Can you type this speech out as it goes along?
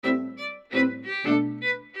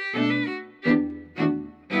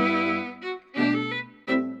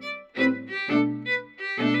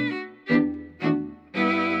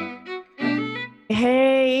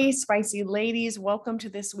spicy ladies. Welcome to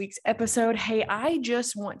this week's episode. Hey, I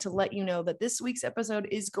just want to let you know that this week's episode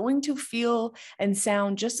is going to feel and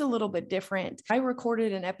sound just a little bit different. I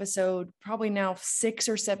recorded an episode probably now 6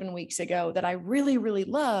 or 7 weeks ago that I really, really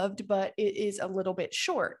loved, but it is a little bit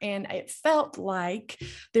short. And it felt like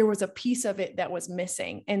there was a piece of it that was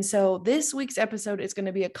missing. And so this week's episode is going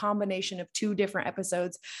to be a combination of 2 different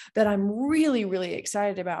episodes that I'm really, really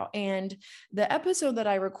excited about. And the episode that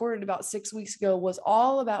I recorded about 6 weeks ago was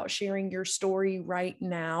all about sharing your story right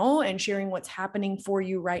now and sharing what's happening for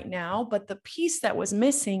you right now. But the piece that was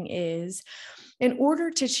missing is, in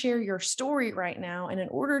order to share your story right now, and in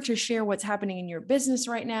order to share what's happening in your business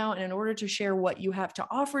right now, and in order to share what you have to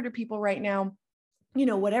offer to people right now,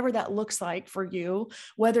 whatever that looks like for you,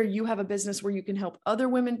 whether you have a business where you can help other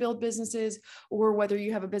women build businesses, or whether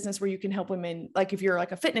you have a business where you can help women, like if you're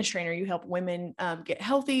like a fitness trainer, you help women get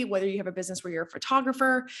healthy, whether you have a business where you're a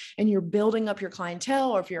photographer and you're building up your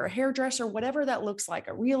clientele, or if you're a hairdresser, whatever that looks like,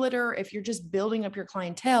 a realtor, if you're just building up your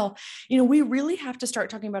clientele, we really have to start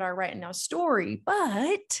talking about our right now story.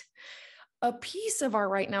 But a piece of our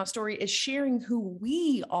right now story is sharing who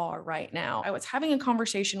we are right now. I was having a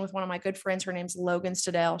conversation with one of my good friends. Her name's Logan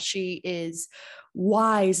Stadell. She is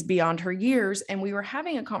wise beyond her years. And we were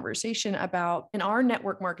having a conversation about, in our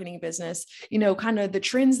network marketing business, kind of the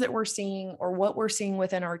trends that we're seeing or what we're seeing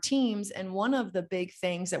within our teams. And one of the big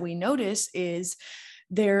things that we notice is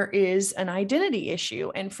there is an identity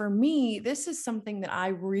issue. And for me, this is something that I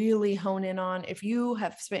really hone in on. If you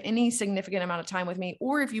have spent any significant amount of time with me,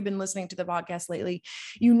 or if you've been listening to the podcast lately,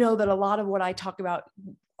 you know that a lot of what I talk about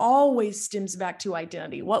always stems back to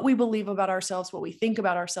identity, what we believe about ourselves, what we think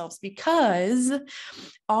about ourselves, because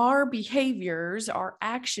our behaviors, our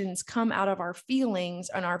actions come out of our feelings,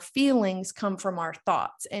 and our feelings come from our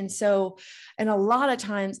thoughts. And a lot of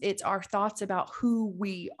times it's our thoughts about who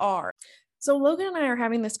we are. So Logan and I are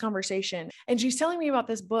having this conversation, and she's telling me about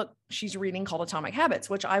this book she's reading called Atomic Habits,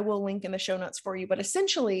 which I will link in the show notes for you. But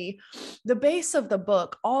essentially, the base of the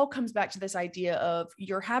book all comes back to this idea of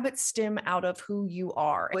your habits stem out of who you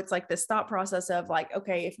are. It's like this thought process of like,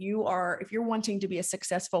 okay, if you're wanting to be a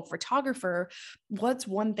successful photographer, what's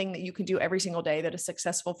one thing that you can do every single day that a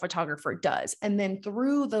successful photographer does? And then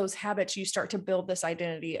through those habits, you start to build this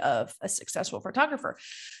identity of a successful photographer.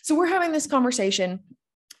 So we're having this conversation,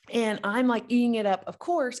 and I'm like eating it up, of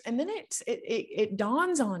course. And then it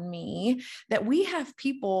dawns on me that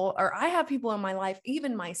I have people in my life,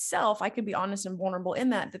 even myself, I could be honest and vulnerable in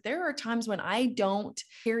that there are times when I don't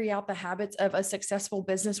carry out the habits of a successful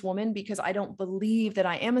businesswoman because I don't believe that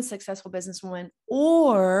I am a successful businesswoman,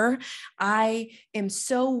 or I am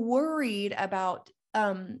so worried about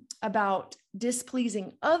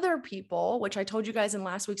displeasing other people, which I told you guys in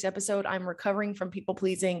last week's episode, I'm recovering from people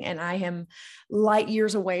pleasing, and I am light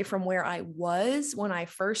years away from where I was when I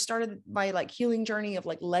first started my healing journey of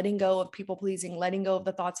letting go of people pleasing, letting go of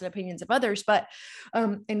the thoughts and opinions of others. But,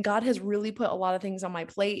 and God has really put a lot of things on my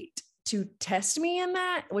plate to test me in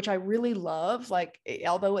that, which I really love.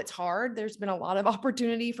 Although it's hard, there's been a lot of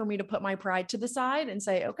opportunity for me to put my pride to the side and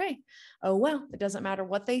say, okay, oh, well, it doesn't matter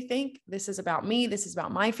what they think. This is about me. This is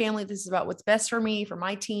about my family. This is about what's best for me, for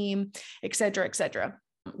my team, et cetera, et cetera.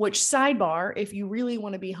 Which, sidebar, if you really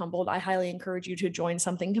want to be humbled, I highly encourage you to join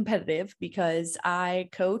something competitive, because I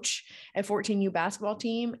coach a 14U basketball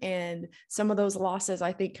team, and some of those losses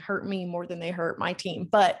I think hurt me more than they hurt my team,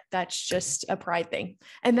 but that's just a pride thing.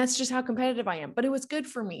 And that's just how competitive I am. But it was good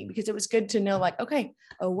for me because it was good to know okay,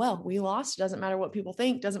 oh, well, we lost. Doesn't matter what people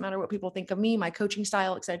think. Doesn't matter what people think of me, my coaching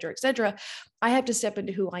style, et cetera, et cetera. I have to step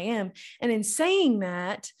into who I am. And in saying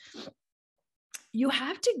that, you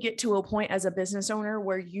have to get to a point as a business owner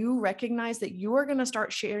where you recognize that you are going to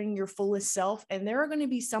start sharing your fullest self. And there are going to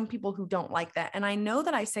be some people who don't like that. And I know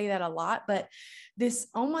that I say that a lot, but this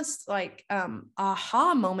almost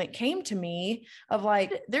aha moment came to me of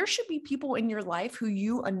there should be people in your life who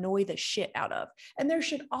you annoy the shit out of. And there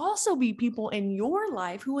should also be people in your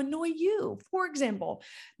life who annoy you. For example,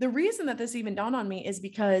 the reason that this even dawned on me is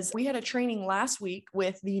because we had a training last week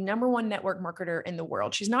with the #1 network marketer in the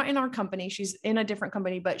world. She's not in our company. She's in a different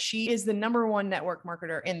company, but she is the #1 network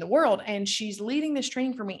marketer in the world. And she's leading this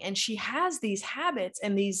training for me. And she has these habits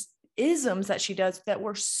and these isms that she does that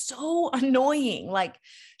were so annoying.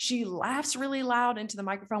 She laughs really loud into the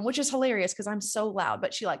microphone, which is hilarious because I'm so loud,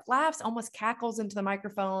 but she laughs, almost cackles into the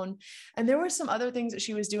microphone. And there were some other things that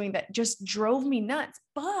she was doing that just drove me nuts.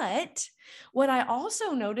 But what I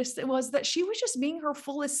also noticed was that she was just being her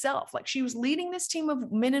fullest self. She was leading this team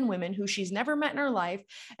of men and women who she's never met in her life.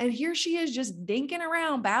 And here she is just dinking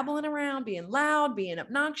around, babbling around, being loud, being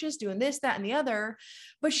obnoxious, doing this, that, and the other,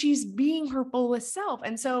 but she's being her fullest self.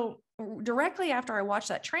 And so directly after I watched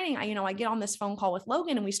that training, I get on this phone call with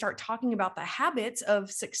Logan and we start talking about the habits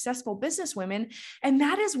of successful business women. And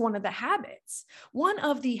that is one of the habits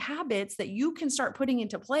that you can start putting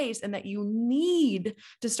into place and that you need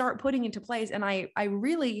to start putting into place. And I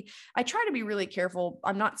try to be really careful.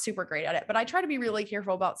 I'm not super great at it, but I try to be really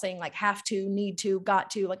careful about saying like have to, need to,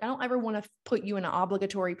 got to. Like, I don't ever want to put you in an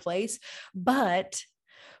obligatory place, but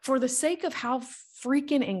for the sake of how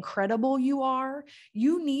freaking incredible you are,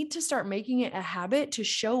 you need to start making it a habit to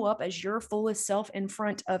show up as your fullest self in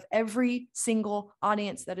front of every single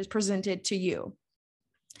audience that is presented to you.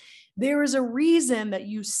 There is a reason that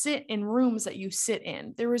you sit in rooms that you sit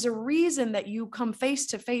in. There is a reason that you come face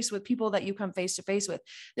to face with people that you come face to face with.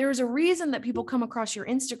 There is a reason that people come across your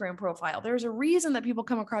Instagram profile. There's a reason that people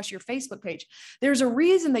come across your Facebook page. There's a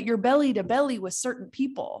reason that you're belly to belly with certain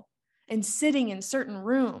people and sitting in certain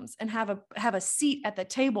rooms and have a seat at the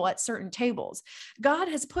table at certain tables. God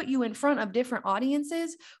has put you in front of different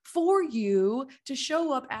audiences for you to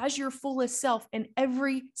show up as your fullest self in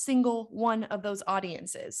every single one of those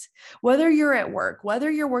audiences. Whether you're at work,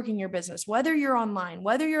 whether you're working your business, whether you're online,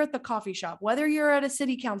 whether you're at the coffee shop, whether you're at a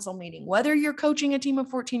city council meeting, whether you're coaching a team of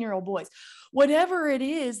 14-year-old boys, whatever it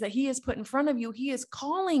is that he has put in front of you, he is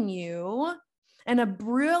calling you. And a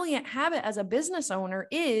brilliant habit as a business owner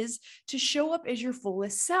is to show up as your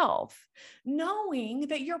fullest self, knowing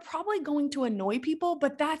that you're probably going to annoy people,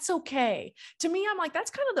 but that's okay. To me, I'm like, that's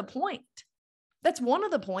kind of the point. That's one of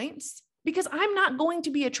the points, because I'm not going to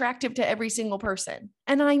be attractive to every single person.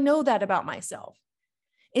 And I know that about myself.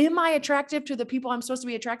 Am I attractive to the people I'm supposed to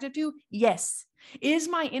be attracted to? Yes. Is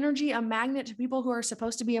my energy a magnet to people who are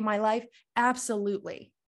supposed to be in my life?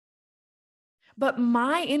 Absolutely. But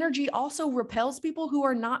my energy also repels people who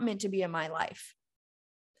are not meant to be in my life.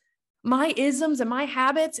 My isms and my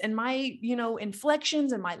habits and my,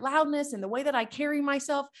 inflections and my loudness and the way that I carry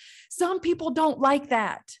myself, some people don't like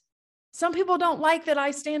that. Some people don't like that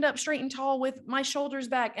I stand up straight and tall with my shoulders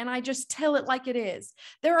back and I just tell it like it is.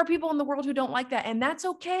 There are people in the world who don't like that, and that's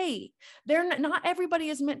okay. Not everybody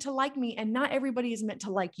is meant to like me, and not everybody is meant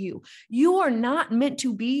to like you. You are not meant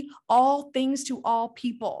to be all things to all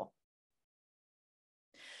people.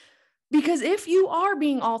 Because if you are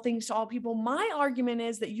being all things to all people, my argument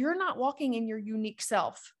is that you're not walking in your unique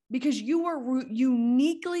self, because you were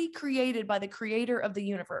uniquely created by the creator of the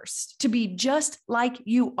universe to be just like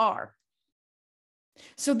you are.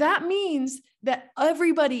 So that means that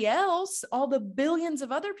everybody else, all the billions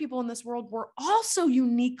of other people in this world, were also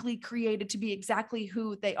uniquely created to be exactly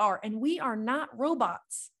who they are. And we are not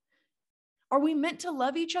robots. Are we meant to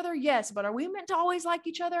love each other? Yes. But are we meant to always like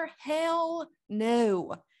each other? Hell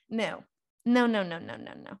no. No. Nowhere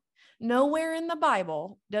in the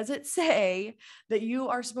Bible does it say that you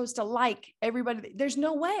are supposed to like everybody. There's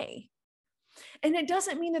no way. And it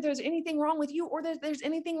doesn't mean that there's anything wrong with you or that there's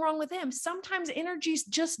anything wrong with them. Sometimes energies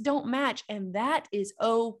just don't match, and that is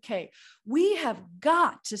okay. We have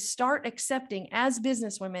got to start accepting as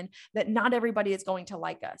businesswomen that not everybody is going to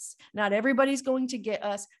like us. Not everybody's going to get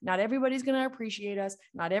us. Not everybody's going to appreciate us.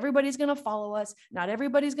 Not everybody's going to follow us. Not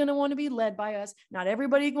everybody's going to want to be led by us. Not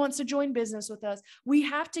everybody wants to join business with us. We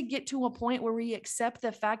have to get to a point where we accept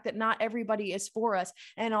the fact that not everybody is for us.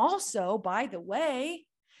 And also, by the way,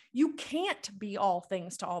 you can't be all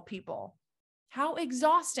things to all people. How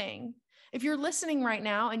exhausting. If you're listening right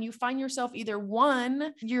now and you find yourself either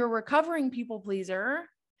one, you're a recovering people pleaser,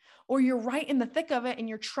 or you're right in the thick of it and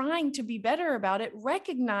you're trying to be better about it,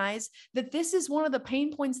 recognize that this is one of the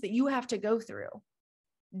pain points that you have to go through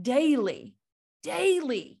daily.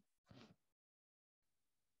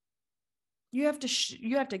 You have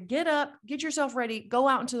to get up, get yourself ready, go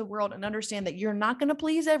out into the world and understand that you're not going to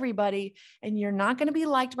please everybody and you're not going to be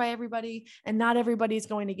liked by everybody, and not everybody's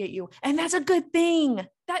going to get you. And that's a good thing.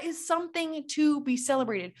 That is something to be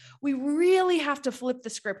celebrated. We really have to flip the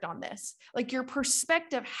script on this. Like, your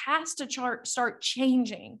perspective has to start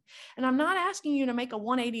changing. And I'm not asking you to make a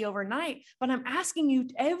 180 overnight, but I'm asking you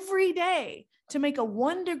every day to make a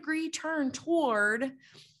 1-degree turn toward,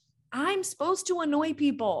 I'm supposed to annoy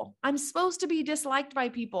people. I'm supposed to be disliked by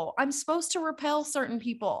people. I'm supposed to repel certain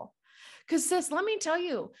people. Because sis, let me tell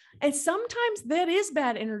you, and sometimes that is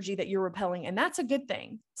bad energy that you're repelling, and that's a good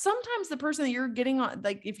thing. Sometimes the person that you're getting on,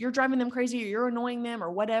 like if you're driving them crazy or you're annoying them or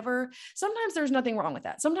whatever, sometimes there's nothing wrong with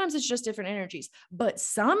that. Sometimes it's just different energies. But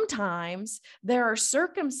sometimes there are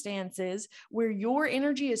circumstances where your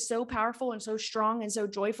energy is so powerful and so strong and so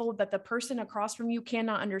joyful that the person across from you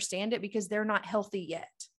cannot understand it because they're not healthy yet.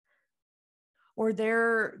 Or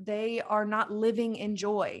they are not living in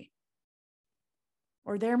joy,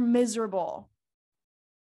 or they're miserable.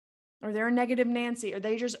 or they're a negative Nancy, or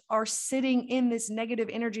they just are sitting in this negative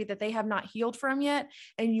energy that they have not healed from yet.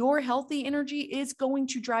 And your healthy energy is going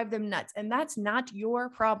to drive them nuts. And that's not your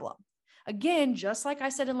problem. Again, just like I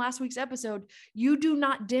said in last week's episode, you do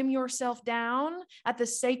not dim yourself down at the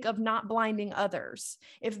sake of not blinding others.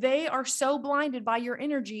 If they are so blinded by your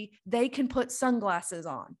energy, they can put sunglasses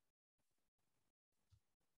on.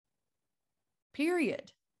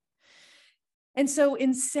 Period. And so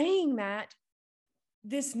in saying that,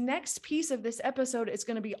 this next piece of this episode is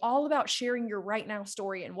going to be all about sharing your right now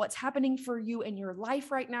story and what's happening for you in your life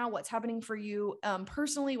right now, what's happening for you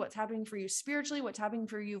personally, what's happening for you spiritually, what's happening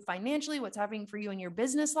for you financially, what's happening for you in your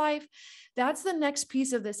business life. That's the next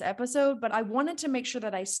piece of this episode. But I wanted to make sure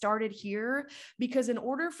that I started here because in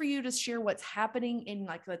order for you to share what's happening in,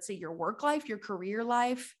 like, let's say your work life, your career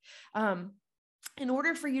life, in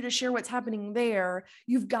order for you to share what's happening there,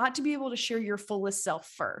 you've got to be able to share your fullest self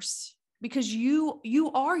first. Because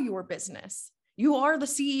you are your business. You are the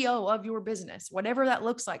CEO of your business, whatever that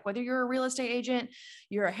looks like, whether you're a real estate agent,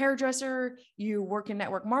 you're a hairdresser, you work in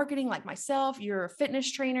network marketing like myself, you're a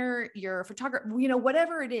fitness trainer, you're a photographer,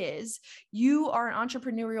 whatever it is, you are an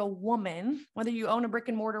entrepreneurial woman, whether you own a brick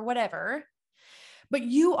and mortar, whatever, but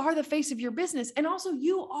you are the face of your business. And also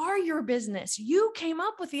you are your business. You came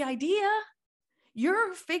up with the idea.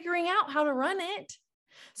 You're figuring out how to run it.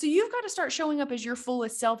 So you've got to start showing up as your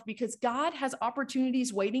fullest self because God has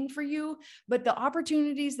opportunities waiting for you, but the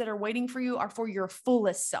opportunities that are waiting for you are for your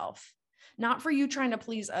fullest self, not for you trying to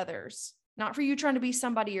please others, not for you trying to be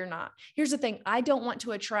somebody you're not. Here's the thing. I don't want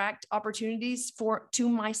to attract opportunities to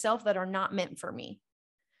myself that are not meant for me.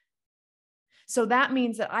 So that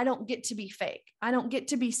means that I don't get to be fake. I don't get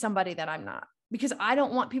to be somebody that I'm not. Because I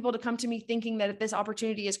don't want people to come to me thinking that this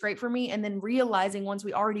opportunity is great for me and then realizing once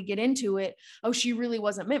we already get into it, oh, she really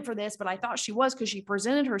wasn't meant for this, but I thought she was because she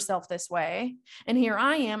presented herself this way. And here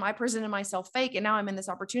I am, I presented myself fake and now I'm in this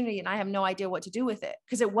opportunity and I have no idea what to do with it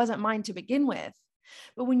because it wasn't mine to begin with.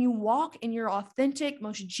 But when you walk in your authentic,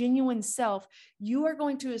 most genuine self, you are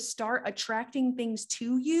going to start attracting things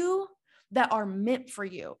to you that are meant for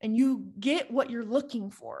you and you get what you're looking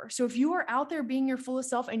for. So if you are out there being your fullest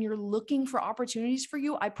self and you're looking for opportunities for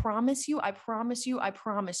you, I promise you,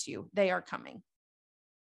 they are coming.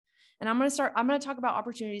 And I'm going to talk about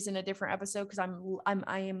opportunities in a different episode because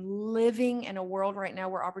I am living in a world right now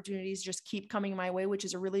where opportunities just keep coming my way, which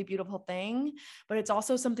is a really beautiful thing, but it's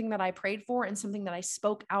also something that I prayed for and something that I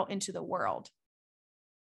spoke out into the world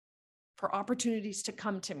for opportunities to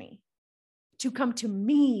come to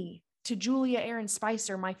me, to Julia Aaron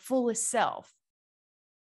Spicer, my fullest self.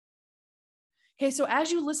 Okay, so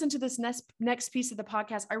as you listen to this next piece of the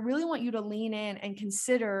podcast, I really want you to lean in and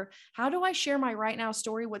consider, how do I share my right now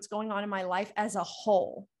story, what's going on in my life as a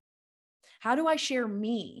whole? How do I share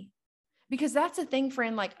me? Because that's the thing,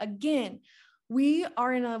 friend. Like, again, we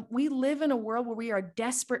live in a world where we are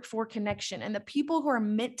desperate for connection, and the people who are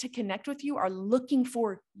meant to connect with you are looking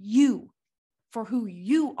for you, for who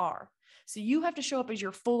you are. So you have to show up as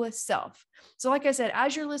your fullest self. So like I said,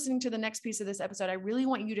 as you're listening to the next piece of this episode, I really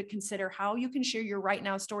want you to consider how you can share your right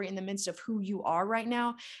now story in the midst of who you are right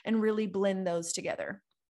now and really blend those together.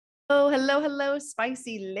 Oh, hello,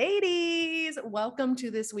 spicy ladies. Welcome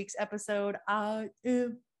to this week's episode. I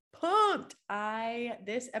am pumped.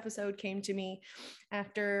 This episode came to me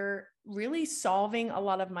after really solving a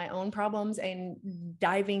lot of my own problems and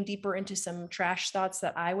diving deeper into some trash thoughts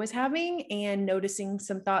that I was having and noticing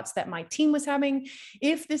some thoughts that my team was having.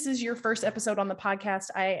 If this is your first episode on the podcast,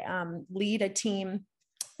 I lead a team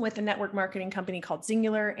with a network marketing company called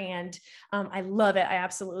Zingular. And I love it. I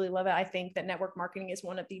absolutely love it. I think that network marketing is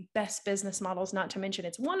one of the best business models, not to mention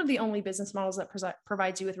it's one of the only business models that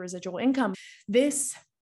provides you with residual income. This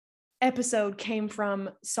episode came from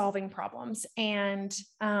solving problems. And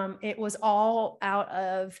it was all out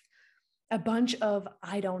of a bunch of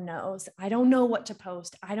I don't knows. I don't know what to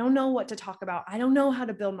post. I don't know what to talk about. I don't know how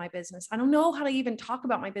to build my business. I don't know how to even talk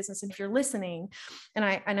about my business. And if you're listening, and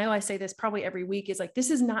I know I say this probably every week, is like, this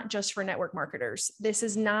is not just for network marketers. This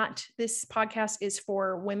podcast is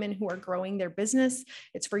for women who are growing their business.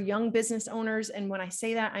 It's for young business owners. And when I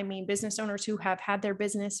say that, I mean business owners who have had their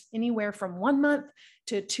business anywhere from 1 month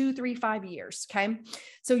to 2, 3, 5 years. Okay.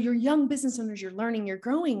 So you're young business owners, you're learning, you're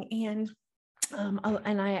growing. And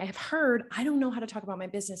I have heard, I don't know how to talk about my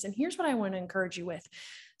business. And here's what I want to encourage you with.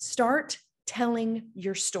 Start telling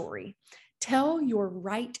your story. Tell your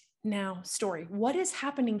right now story. What is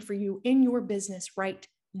happening for you in your business right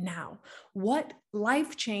now? What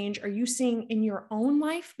life change are you seeing in your own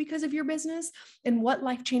life because of your business? And what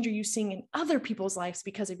life change are you seeing in other people's lives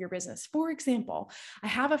because of your business? For example, I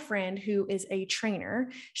have a friend who is a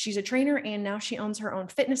trainer. She's a trainer and now she owns her own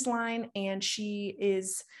fitness line, and she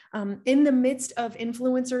is in the midst of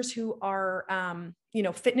influencers who are,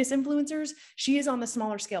 fitness influencers. She is on the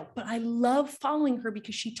smaller scale, but I love following her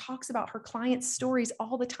because she talks about her clients' stories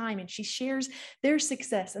all the time, and she shares their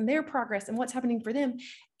success and their progress and what's happening for them.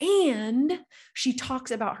 And she talks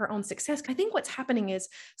about her own success. I think what's happening is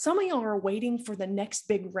some of y'all are waiting for the next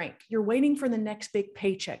big rank. You're waiting for the next big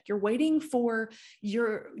paycheck. You're waiting for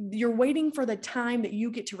the time that you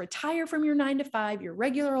get to retire from your 9 to 5, your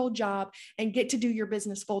regular old job, and get to do your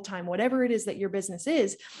business full time, whatever it is that your business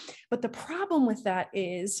is. But the problem with that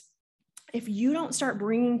is, if you don't start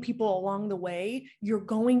bringing people along the way, you're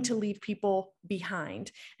going to leave people behind.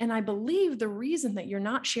 And I believe the reason that you're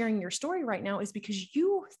not sharing your story right now is because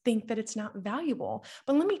you think that it's not valuable.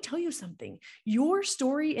 But let me tell you something. Your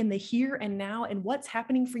story in the here and now and what's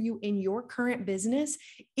happening for you in your current business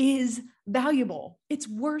is valuable. It's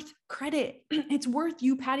worth credit. It's worth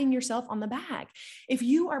you patting yourself on the back. If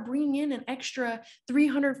you are bringing in an extra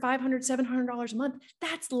 $300, $500, $700 a month,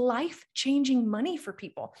 that's life-changing money for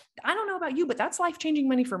people. I don't know about you, but that's life-changing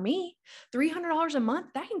money for me. $300 a month,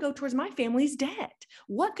 that can go towards my family's debt.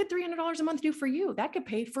 What could $300 a month do for you? That could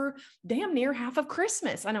pay for damn near half of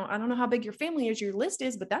Christmas. I don't know how big your family is, your list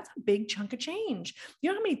is, but that's a big chunk of change.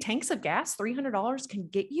 You know how many tanks of gas $300 can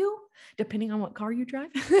get you, depending on what car you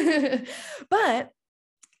drive? But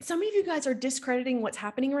some of you guys are discrediting what's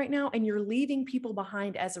happening right now, and you're leaving people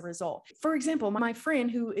behind as a result. For example, my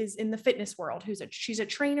friend who is in the fitness world, she's a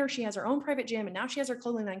trainer, she has her own private gym, and now she has her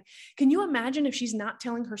clothing line. Can you imagine if she's not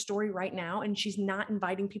telling her story right now and she's not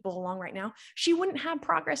inviting people along right now? She wouldn't have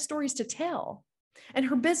progress stories to tell, and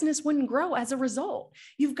her business wouldn't grow as a result.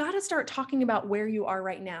 You've got to start talking about where you are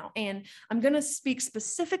right now. And I'm going to speak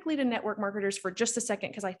specifically to network marketers for just a second,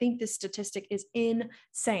 because I think this statistic is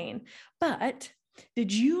insane. But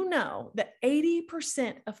did you know that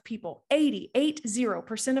 80% of people,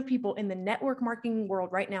 80% of people in the network marketing world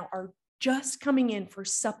right now are just coming in for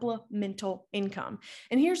supplemental income?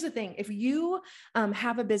 And here's the thing. If you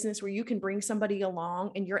have a business where you can bring somebody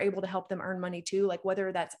along and you're able to help them earn money too, like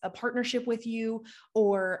whether that's a partnership with you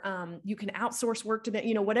or you can outsource work to them,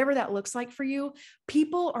 whatever that looks like for you,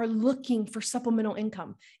 people are looking for supplemental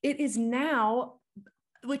income. It is now,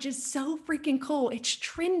 which is so freaking cool, it's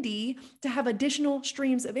trendy to have additional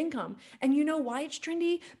streams of income. And you know why it's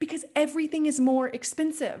trendy? Because everything is more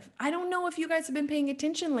expensive. I don't know if you guys have been paying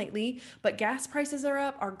attention lately, but gas prices are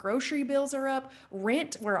up, our grocery bills are up,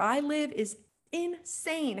 rent where I live is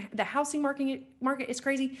insane. The housing market is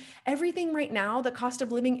crazy. Everything right now, the cost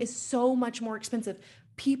of living is so much more expensive.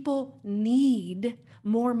 People need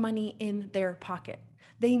more money in their pocket.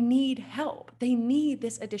 They need help. They need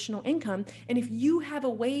this additional income. And if you have a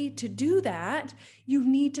way to do that, you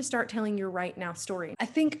need to start telling your right now story. I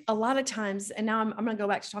think a lot of times, and now I'm going to go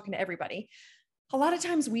back to talking to everybody. A lot of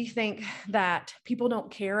times we think that people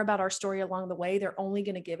don't care about our story along the way. They're only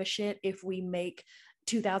going to give a shit if we make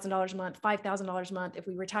 $2,000 a month, $5,000 a month, if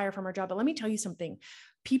we retire from our job. But let me tell you something.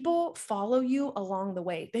 People follow you along the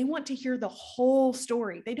way. They want to hear the whole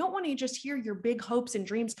story. They don't want to just hear your big hopes and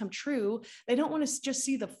dreams come true. They don't want to just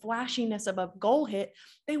see the flashiness of a goal hit.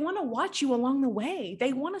 They want to watch you along the way.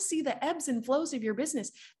 They want to see the ebbs and flows of your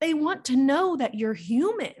business. They want to know that you're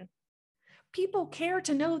human. People care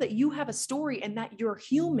to know that you have a story and that you're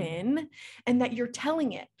human and that you're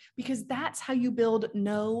telling it, because that's how you build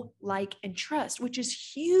know, like, and trust, which is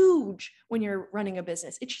huge when you're running a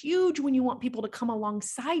business. It's huge when you want people to come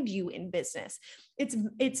alongside you in business.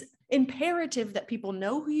 It's imperative that people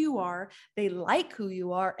know who you are, they like who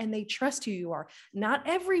you are, and they trust who you are. Not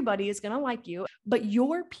everybody is going to like you, but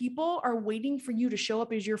your people are waiting for you to show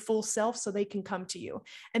up as your full self so they can come to you.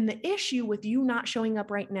 And the issue with you not showing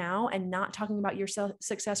up right now and not talking about your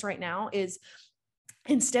success right now is,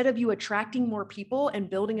 instead of you attracting more people and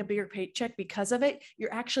building a bigger paycheck because of it,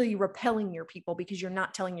 you're actually repelling your people because you're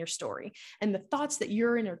not telling your story. And the thoughts that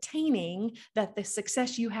you're entertaining that the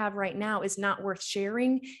success you have right now is not worth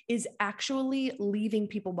sharing is actually leaving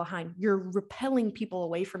people behind. You're repelling people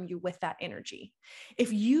away from you with that energy.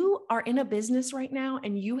 If you are in a business right now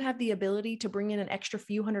and you have the ability to bring in an extra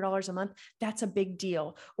few $100s a month, that's a big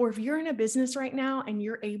deal. Or if you're in a business right now and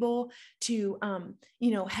you're able to,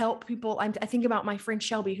 help people, I think about my friend friend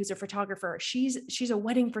Shelby, who's a photographer. She's a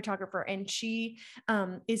wedding photographer, and she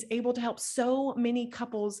is able to help so many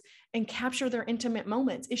couples and capture their intimate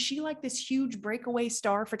moments. Is she like this huge breakaway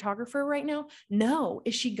star photographer right now? No.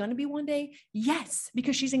 Is she going to be one day? Yes,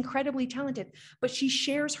 because she's incredibly talented, but she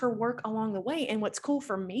shares her work along the way. And what's cool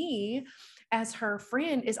for me as her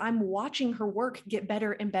friend is I'm watching her work get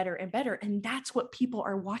better and better and better. And that's what people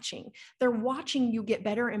are watching. They're watching you get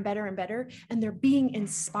better and better and better, and they're being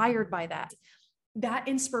inspired by that. That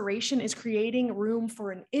inspiration is creating room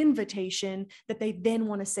for an invitation that they then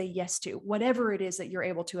want to say yes to, whatever it is that you're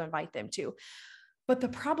able to invite them to. But the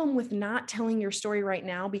problem with not telling your story right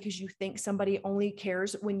now, because you think somebody only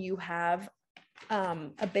cares when you have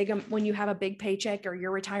when you have a big paycheck, or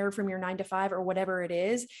you're retired from your 9 to 5 or whatever it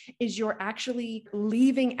is you're actually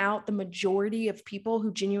leaving out the majority of people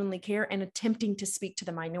who genuinely care and attempting to speak to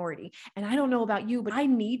the minority. And I don't know about you, but I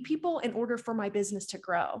need people in order for my business to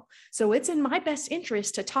grow. So it's in my best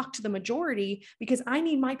interest to talk to the majority, because I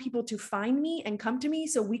need my people to find me and come to me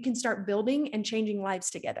so we can start building and changing lives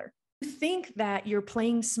together. Think that you're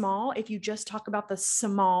playing small if you just talk about the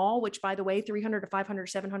small, which, by the way, $300 to $500,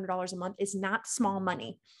 $700 a month is not small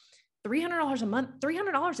money. $300 a month,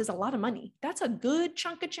 $300 is a lot of money. That's a good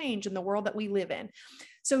chunk of change in the world that we live in.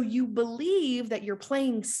 So you believe that you're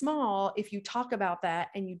playing small if you talk about that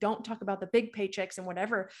and you don't talk about the big paychecks and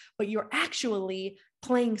whatever, but you're actually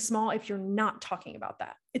playing small if you're not talking about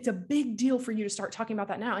that. It's a big deal for you to start talking about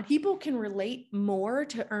that now. And people can relate more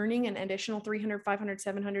to earning an additional 300, 500,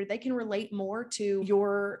 700. They can relate more to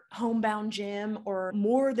your homebound gym, or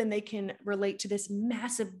more than they can relate to this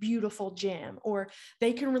massive, beautiful gym, or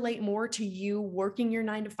they can relate more to you working your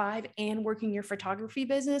 9 to 5 and working your photography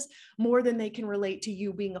business more than they can relate to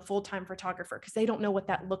you being a full-time photographer, because they don't know what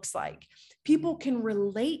that looks like. People can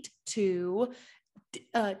relate to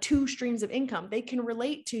two streams of income. They can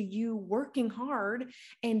relate to you working hard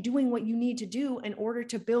and doing what you need to do in order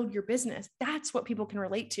to build your business. That's what people can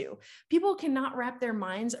relate to. People cannot wrap their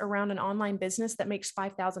minds around an online business that makes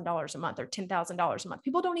 $5,000 a month or $10,000 a month.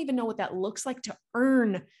 People don't even know what that looks like to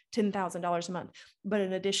earn $10,000 a month, but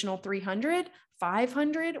an additional 300,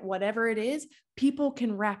 500, whatever it is, people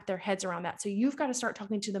can wrap their heads around that. So you've got to start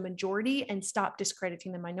talking to the majority and stop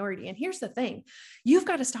discrediting the minority. And here's the thing, you've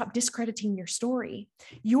got to stop discrediting your story.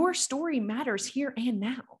 Your story matters here and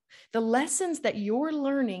now. The lessons that you're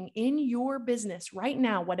learning in your business right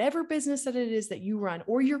now, whatever business that it is that you run,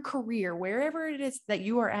 or your career, wherever it is that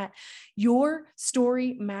you are at, your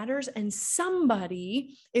story matters, and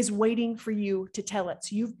somebody is waiting for you to tell it.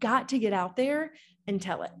 So you've got to get out there and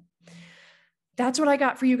tell it. That's what I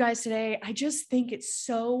got for you guys today. I just think it's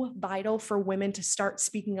so vital for women to start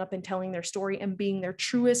speaking up and telling their story and being their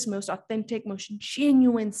truest, most authentic, most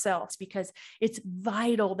genuine selves, because it's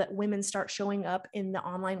vital that women start showing up in the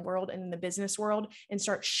online world and in the business world and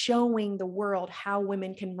start showing the world how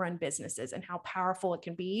women can run businesses and how powerful it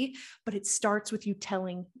can be. But it starts with you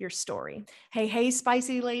telling your story. Hey,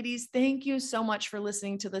 spicy ladies, thank you so much for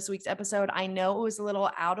listening to this week's episode. I know it was a little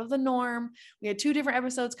out of the norm. We had 2 different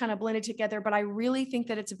episodes kind of blended together, but I really think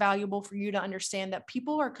that it's valuable for you to understand that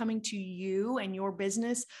people are coming to you and your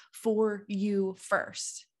business for you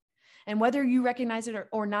first. And whether you recognize it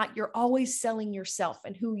or not, you're always selling yourself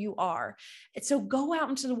and who you are. And so go out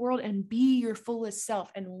into the world and be your fullest self,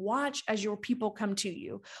 and watch as your people come to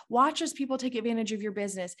you. Watch as people take advantage of your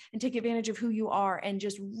business and take advantage of who you are, and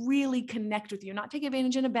just really connect with you. Not take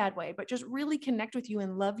advantage in a bad way, but just really connect with you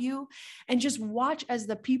and love you. And just watch as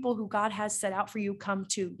the people who God has set out for you come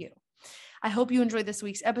to you. I hope you enjoyed this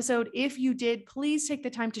week's episode. If you did, please take the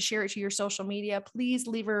time to share it to your social media. Please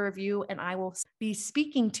leave a review, and I will be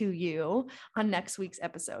speaking to you on next week's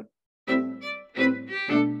episode.